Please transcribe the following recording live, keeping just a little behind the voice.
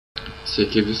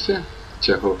Sveiki visi,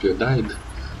 čia Hope You Died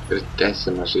ir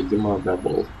tęsime žaidimą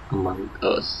Bubble Among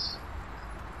Us.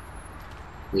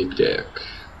 Įdėk.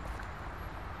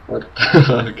 What the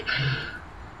fuck?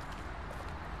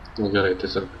 Nu gerai,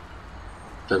 tiesiog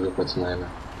tegu pats naina.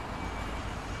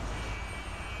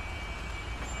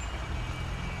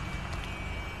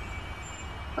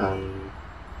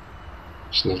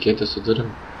 Šnekėti su durim?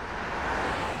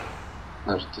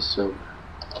 Ar tiesiog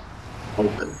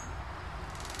open?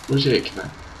 Užeikime.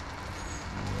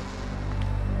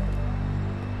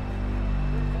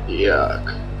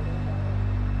 Jak.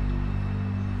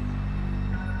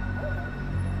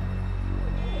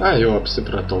 Jau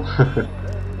apsipratau.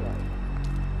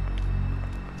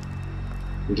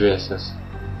 Dviesias.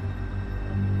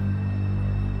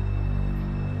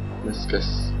 Viskas.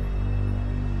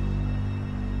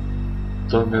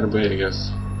 Tom ir baigęs.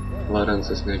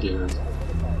 Lorenzas negyvens.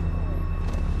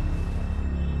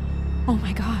 Oh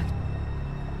my god.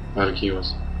 Ar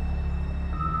gyvas?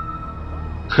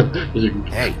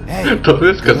 Hey, to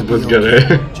viskas bus gerai.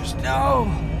 Just no.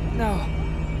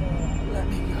 Let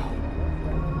me go.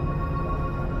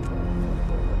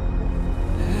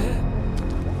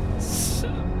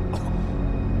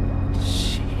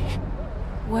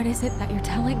 What is it that you're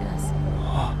telling us?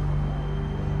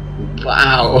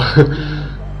 Wow.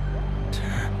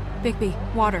 Bigby,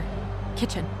 water,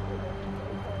 kitchen.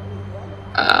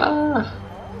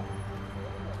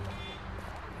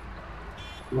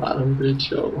 Varom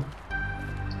greičiau.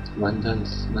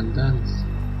 Vandens.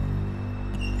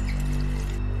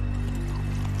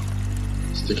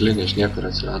 Stiklinė iš niekur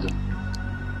atsirado.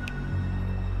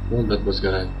 Nu, bet bus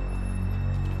gerai.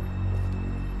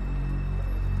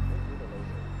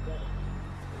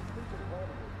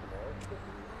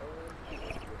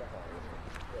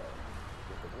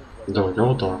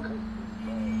 Daugiau tok.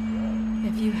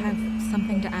 If you have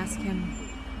something to ask him,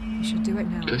 you should do it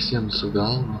now. Kas jam su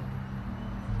galva?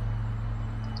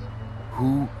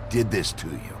 Who did this to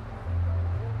you?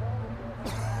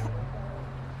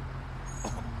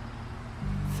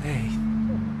 Faith.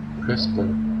 Kas per?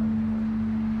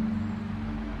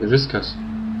 Ir viskas.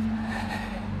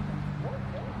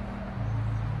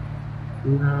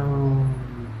 No.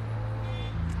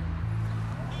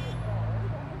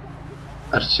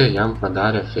 Ar čia jam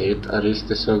padarė Fate, ar jis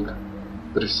tiesiog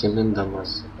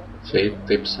prisimindamas Fate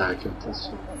taip sakė,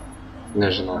 tiesiog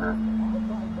nežinojo.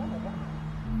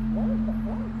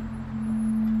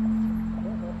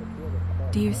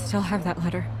 Do you still have that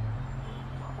letter?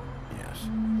 Yes.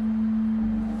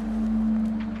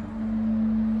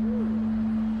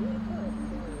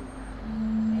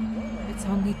 It's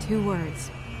only 2 words,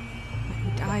 but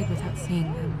you died without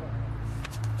seeing them.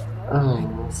 Oh.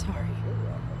 I'm sorry.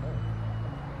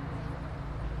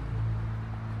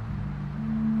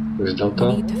 Vis dėlto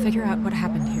We need to figure out what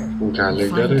happened here. gali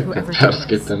Find gerai, whoever kad did this.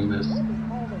 perskaitėm, nes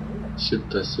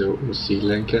šitas jau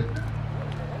užsilenkė.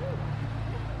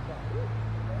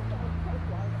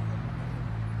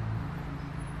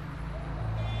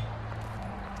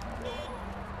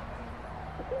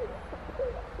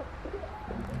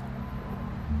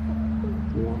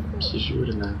 Nu,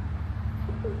 apsižiūrime.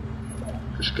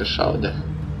 Kažkas šaudė.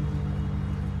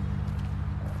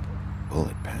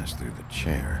 Bullet passed through the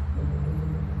chair.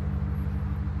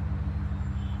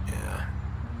 Yeah.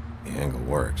 The angle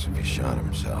works if he shot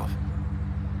himself.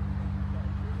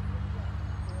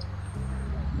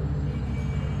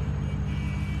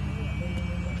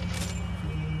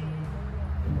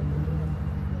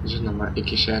 Žinoma, į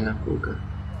kišenę kulka.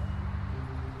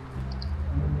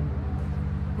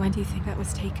 When do you think that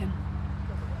was taken?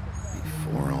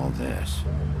 Before all this.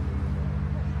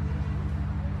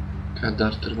 Ką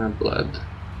dar turime blood?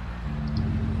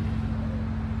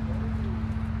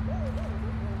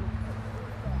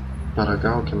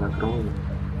 Paragaukime kraują.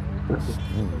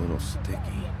 Still a little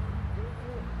sticky.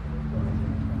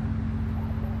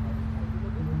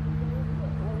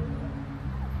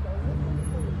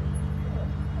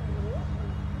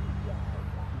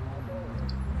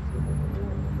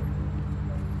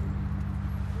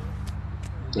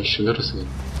 Išvirusai.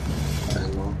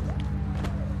 Nu.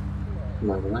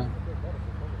 Magnai.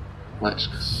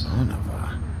 Laiškas. Son of a...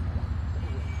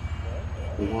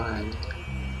 Why?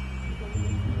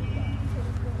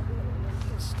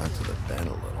 Stuck to the bed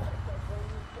a little.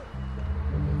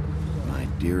 My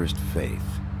dearest Faith,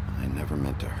 I never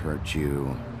meant to hurt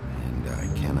you, and I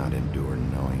cannot endure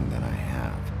knowing that I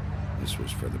have. This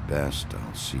was for the best.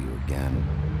 I'll see you again.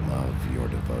 Love, your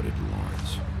devoted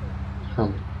Lawrence.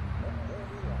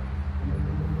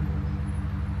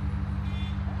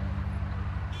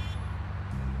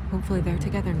 Hopefully they're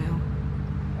together now.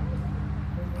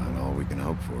 About all we can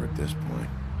hope for at this point.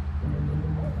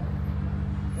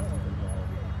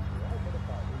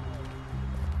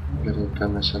 Gerai, ką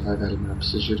mes čia dar galime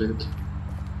apsižiūrėti.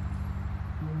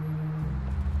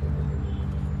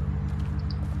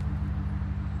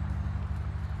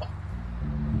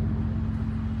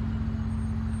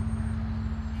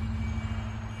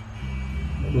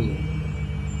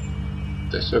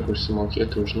 Tiesiog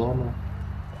užsimokėti už nuomą.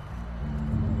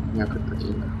 Nieko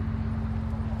ypatingo.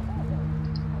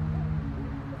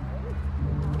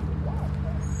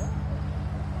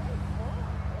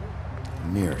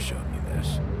 Mir showed me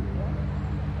this.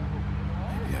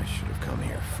 Maybe I should have come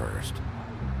here first.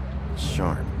 It's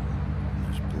sharp. And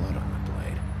there's blood on the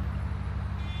blade.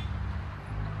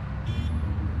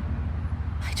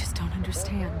 I just don't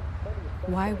understand.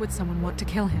 Why would someone want to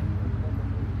kill him?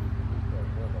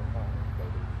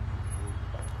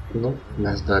 Nu,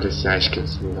 mes dar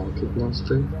išsiaiškinsim gal kaip nors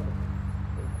tai.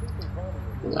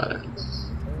 Dar.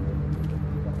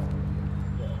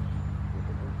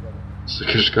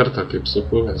 Sak iš karto kaip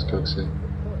supuvęs koksai.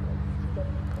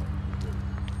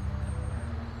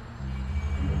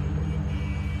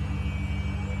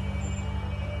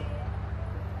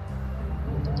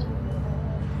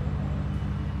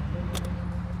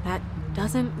 That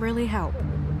doesn't really help.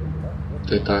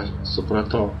 Tai tą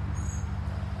supratau.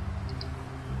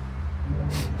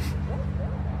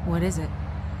 What is it?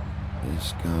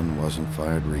 This gun wasn't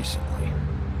fired recently.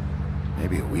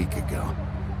 Maybe a week ago.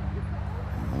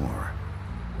 Or more.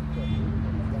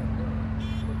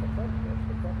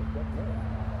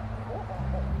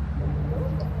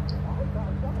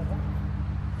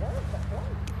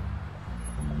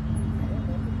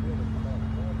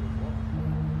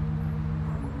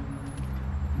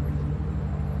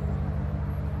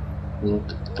 Nu,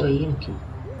 tai paimkim.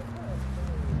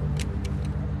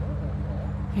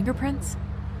 Fingerprints?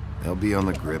 They'll be on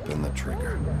the grip and the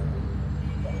trigger.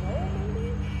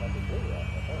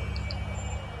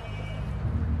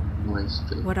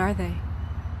 Vaistai. What are they?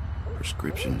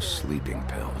 Prescription sleeping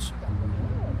pills.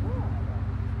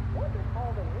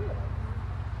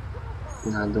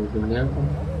 Na, daugiau nieko.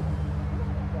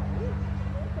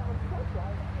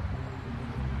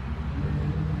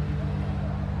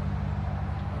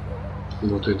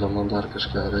 Būtų įdomu dar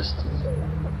kažką rasti.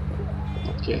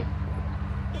 Okay.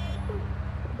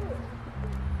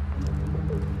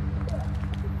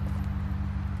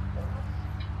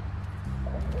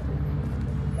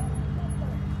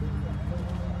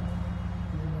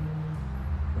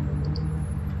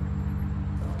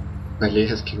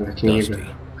 Nalieskime knygą.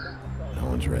 Dusty. No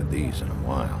one's read these in a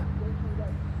while.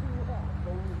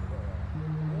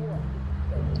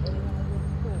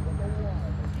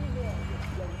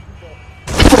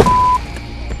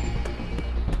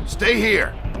 Stay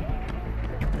here.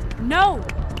 No!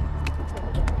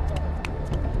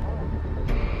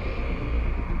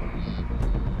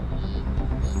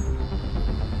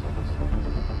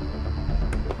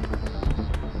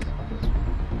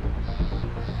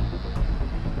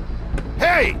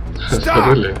 Hey!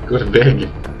 Stop! Kur bėgi?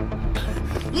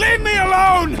 Leave me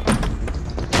alone!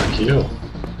 Fuck you.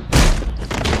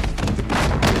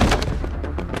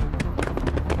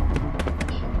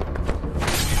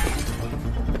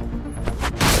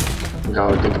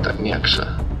 Gaudyk tą niekšą.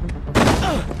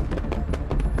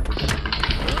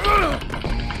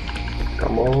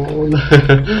 Come on.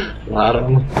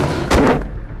 Varom.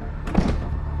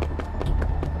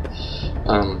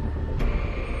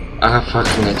 Fuck,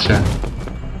 ne čia.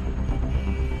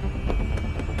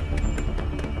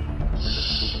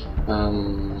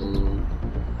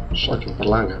 Šokim per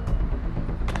langą.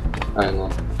 Ai, nu.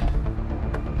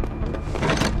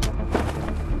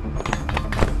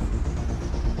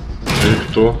 Eik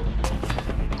tu.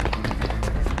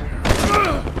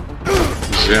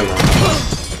 Žinoma.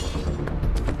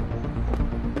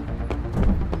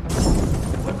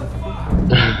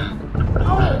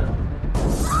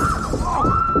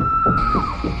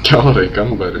 Kiaurai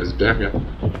kambaris bėga.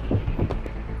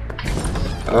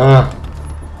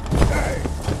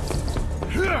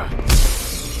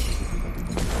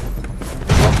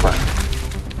 Opa.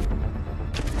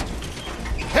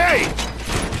 Hey!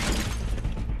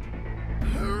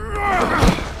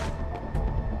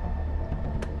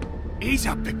 Ease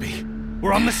up, Bigby.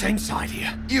 We're on the same side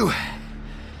here. You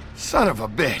son of a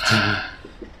bitch.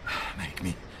 Make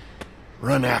me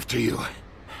run after you.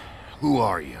 Who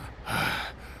are you?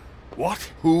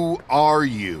 What? Who are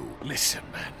you? Listen,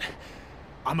 man.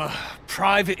 I'm a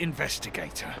private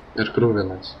investigator. Ir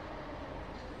kruvinas.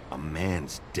 A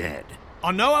man's dead.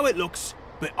 I know how it looks,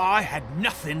 but I had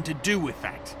nothing to do with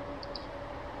that.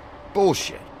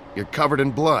 Bullshit. You're covered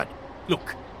in blood.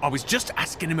 Look, I was just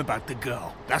asking him about the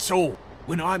girl. That's all.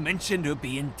 When I mentioned her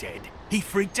being dead, he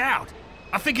freaked out.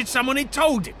 I figured someone had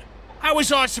told him. How was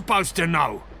I supposed to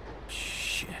know?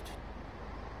 Shit.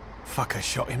 Fucker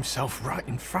shot himself right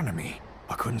in front of me.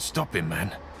 I couldn't stop him,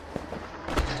 man.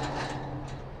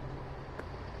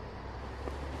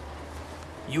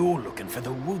 You're looking for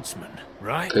the woodsman,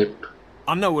 right? Taip.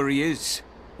 I know where he is.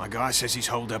 My guy says he's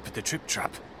holed up at the Trip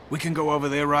Trap. We can go over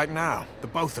there right now, the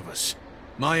both of us.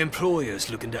 My employer's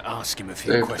looking to ask him a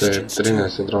few Taip, questions too.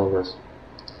 trinėsi draugas.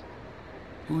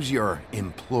 Who's your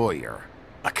employer?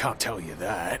 I can't tell you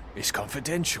that. It's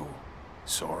confidential.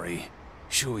 Sorry.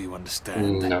 Sure you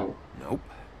understand. No. Nope.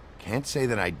 Can't say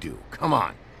that I do. Come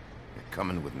on. You're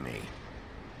coming with me.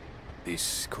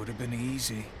 This could have been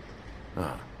easy.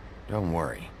 Huh. Don't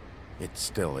worry. It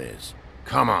still is.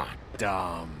 Come on.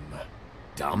 Dumb.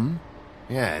 Dumb?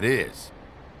 Yeah, it is.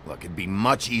 Look, it'd be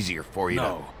much easier for you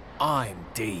No, I'm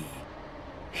D.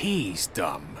 He's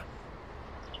dumb.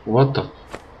 What the...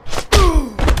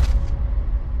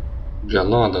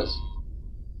 Vienodas.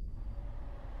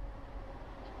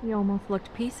 You almost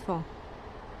looked peaceful.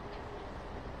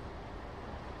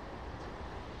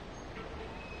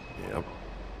 to... Yep.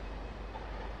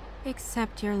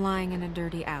 Except you're lying in a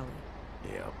dirty alley.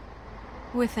 Yep.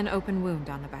 With an open wound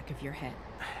on the back of your head.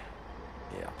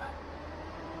 Yep.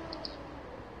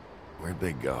 Where'd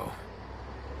they go?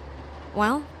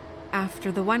 Well,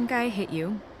 after the one guy hit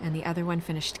you, and the other one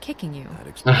finished kicking you, That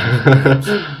explains.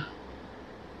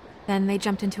 then they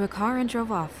jumped into a car and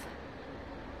drove off.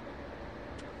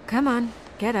 Come on,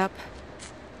 get up.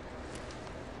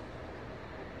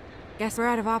 Guess we're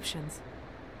out of options.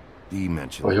 Dee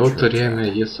mentioned O the jau trip turėjome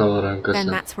trap. jį savo Then rankose.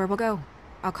 that's where we'll go.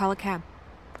 I'll call a cab.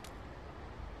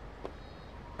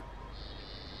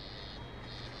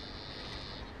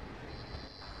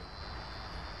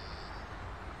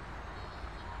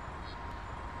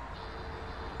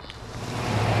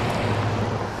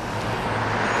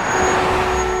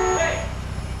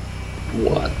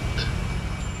 What?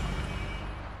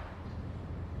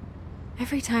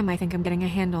 Every time I think I'm getting a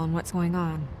handle on what's going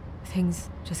on, things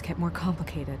just get more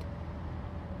complicated.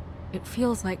 It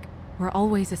feels like we're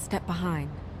always a step behind.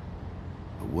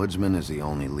 The woodsman is the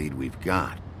only lead we've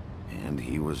got, and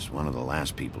he was one of the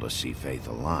last people to see Faith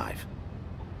alive.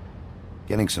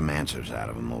 Getting some answers out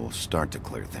of him will start to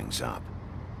clear things up.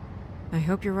 I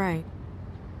hope you're right.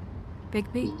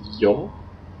 Bigby, Jo?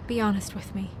 be honest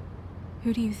with me.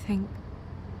 Who do you think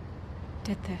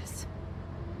did this?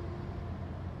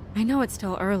 I know it's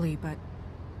still early, but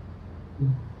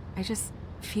I just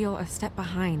feel a step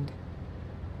behind.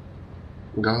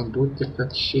 Galbūt ir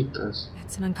kad šitas.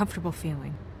 It's an uncomfortable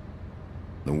feeling.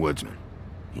 The woodsman.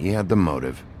 He had the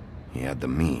motive. He had the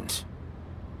means.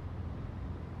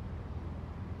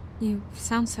 You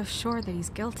sound so sure that he's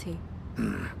guilty.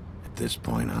 At this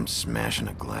point, I'm smashing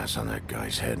a glass on that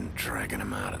guy's head and dragging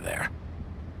him out of there.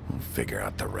 We'll figure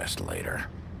out the rest later.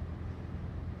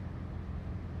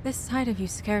 This side of you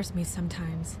scares me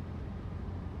sometimes.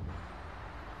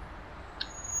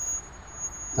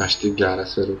 Aš tik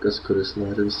geras vyrukas, kuris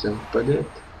nori visiems padėti.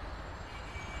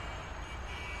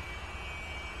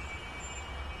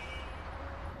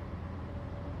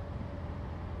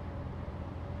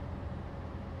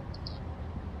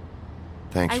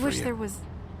 Thanks I for wish you. there was...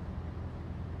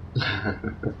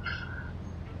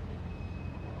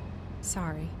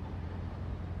 Sorry.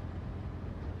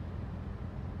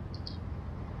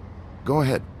 Go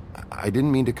ahead. I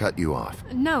didn't mean to cut you off.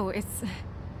 No, it's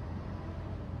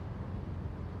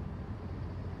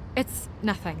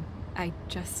nothing. I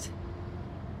just...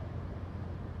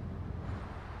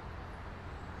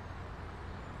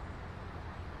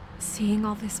 Seeing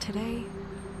all this today,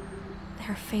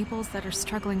 there are fables that are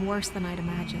struggling worse than I'd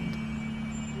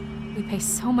imagined. We pay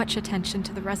so much attention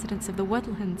to the residents of the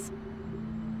woodlands.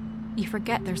 You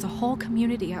forget there's a whole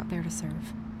community out there to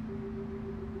serve.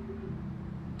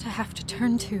 To have to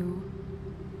turn to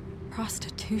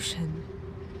prostitution.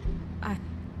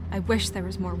 I wish there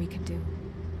was more we could do.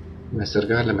 Mes ir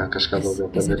galime kažką This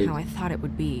daugiau isn't how padaryti. I thought it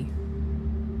would be.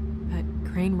 But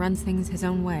Crane runs things his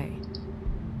own way.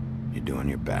 You're doing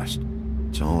your best.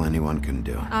 It's all anyone can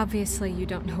do. Obviously, you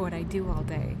don't know what I do all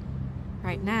day.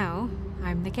 Right now,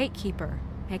 I'm the gatekeeper,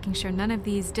 making sure none of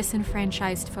these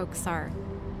disenfranchised folks are,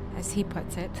 as he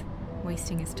puts it,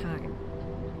 wasting his time.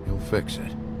 You'll fix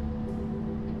it.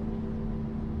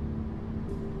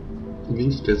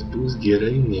 Viskas bus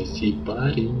gerai,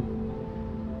 nesiparink.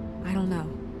 I don't know.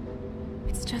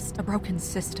 It's just a broken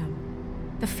system.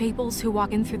 The fables who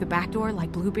walk in through the back door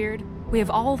like Bluebeard, we have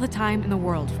all the time in the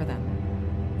world for them.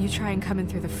 You try and come in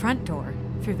through the front door,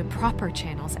 through the proper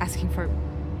channels, asking for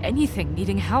anything,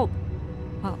 needing help.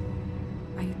 Well,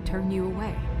 I turn you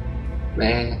away.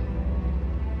 Meh.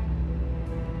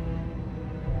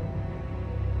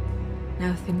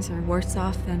 Now things are worse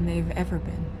off than they've ever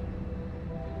been.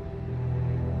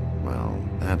 Well,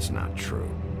 that's not true.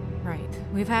 Right.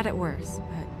 We've had it worse,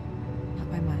 but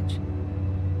not by much.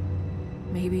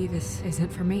 Maybe this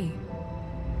isn't for me.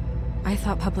 I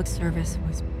thought public service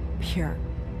was pure.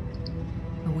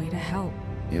 A way to help.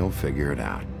 You'll figure it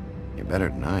out. You're better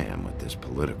than I am with this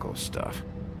political stuff.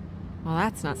 Well,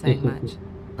 that's not saying much.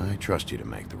 I trust you to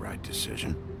make the right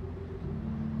decision.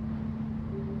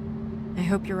 I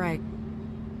hope you're right.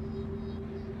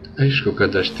 Aišku,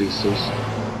 kad aš teisus.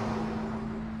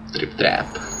 Trip trap.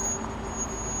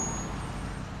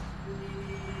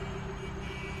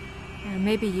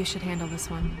 Maybe you should handle this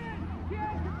one.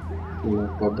 Nu,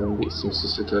 pabandysim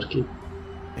susitvarkyti.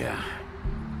 Yeah,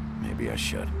 maybe I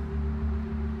should.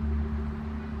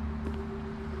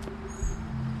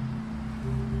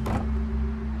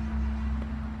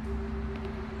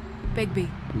 Bigby.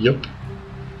 Yup.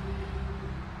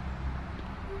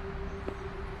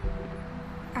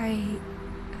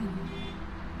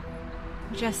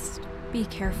 Just be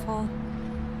careful,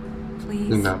 please.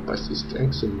 Na,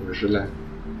 pasistengsim, žalia.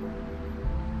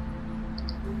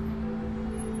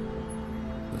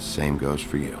 The same goes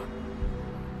for you.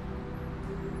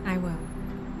 I will.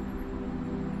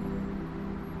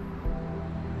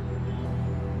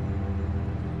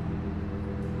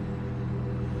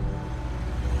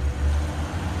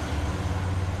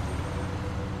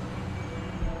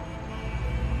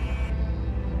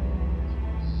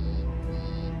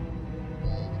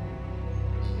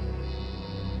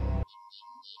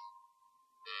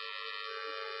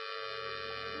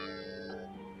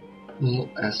 Nu,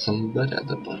 esam bare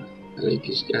dabar.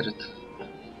 Reikia išgerti.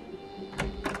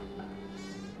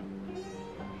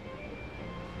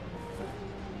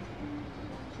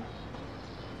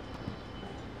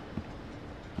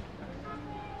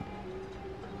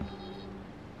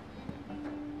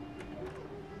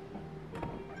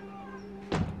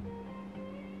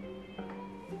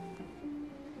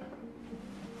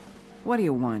 What do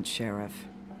you want, Sheriff?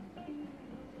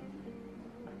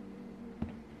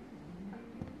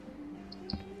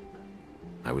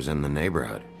 I was in the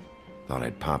neighborhood. Thought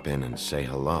I'd pop in and say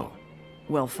hello.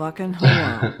 Well, fucking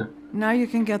hello. Now you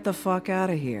can get the fuck out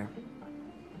of here.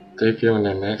 Taip jau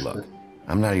nemėgsta. Look,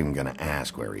 I'm not even gonna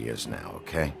ask where he is now,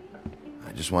 okay?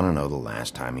 I just want to know the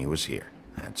last time he was here.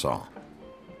 That's all.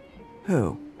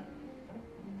 Who?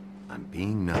 I'm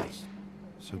being nice,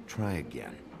 so try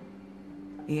again.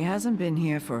 He hasn't been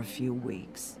here for a few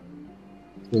weeks.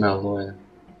 Meluoja.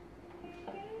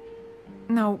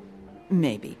 No,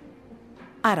 maybe.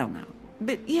 I don't know.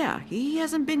 But yeah, he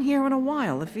hasn't been here in a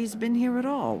while, if he's been here at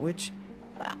all, which...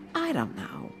 I don't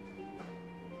know.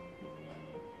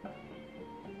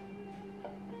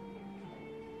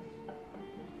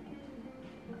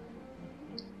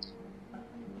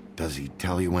 Does he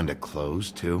tell you when to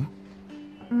close, too?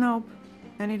 Nope.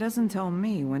 And he doesn't tell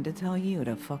me when to tell you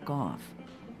to fuck off.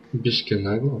 Biški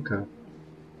nagloka.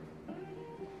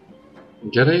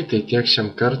 Gerai, tai tiek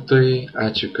šiam kartui.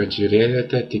 Ačiū, kad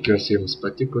žiūrėjote. Tikiuosi jums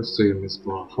patiko. Su jumis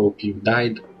buvo Hope You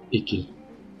Died. Iki.